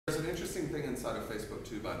interesting thing inside of Facebook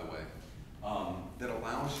too, by the way, that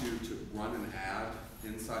allows you to run an ad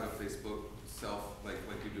inside of Facebook like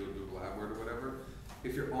you do a Google AdWord or whatever.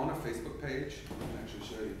 If you're on a Facebook page, I can actually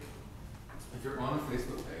show you. If you're on a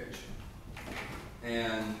Facebook page,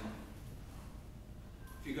 and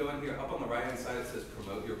if you go in here, up on the right-hand side it says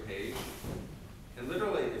promote your page. And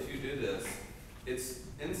literally, if you do this, it's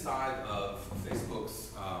inside of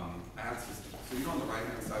Facebook's ad system. So you know on the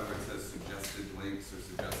right-hand side where it says suggested links or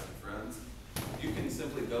suggested friends, you can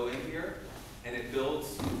simply go in here and it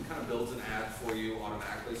kind of builds an ad for you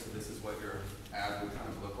automatically. So this is what your ad would kind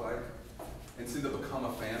of look like. And see the become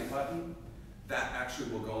a fan button, that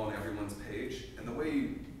actually will go on everyone's page. And the way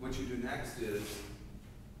what you do next is,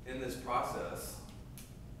 in this process,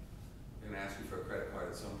 I'm going to ask you for a credit card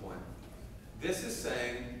at some point. This is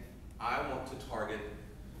saying, I want to target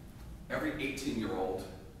every 18-year-old,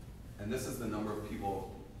 and this is the number of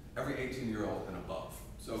people, every 18-year-old and above.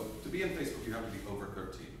 So to be in Facebook, you have to be over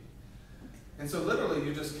 13. And so literally,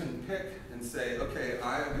 you just can pick and say, okay,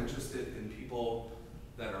 I am interested in people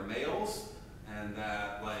that are males and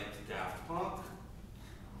that like Daft Punk.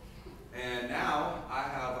 And now I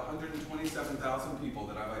have 127,000 people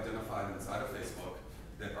that I've identified inside of Facebook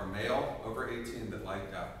that are male, over 18, that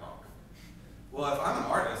like Daft Punk. Well, if I'm an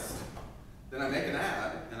artist, then I make an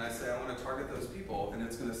ad and I say I want to target those people, and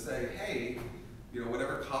it's going to say, hey, you know,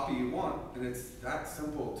 whatever copy you want, and it's that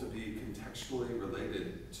simple to be contextually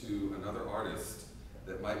related to another artist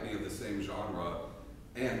that might be of the same genre.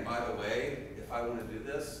 And by the way, if I want to do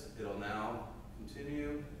this, it'll now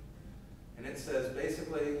continue, and it says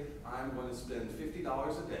basically I'm going to spend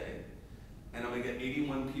 $50 a day, and I'm going to get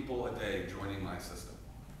 81 people a day joining my system.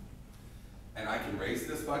 And I can raise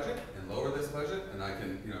this budget and lower this budget, and I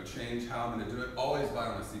can change how I'm going to do it, always buy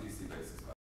on a CPC basis.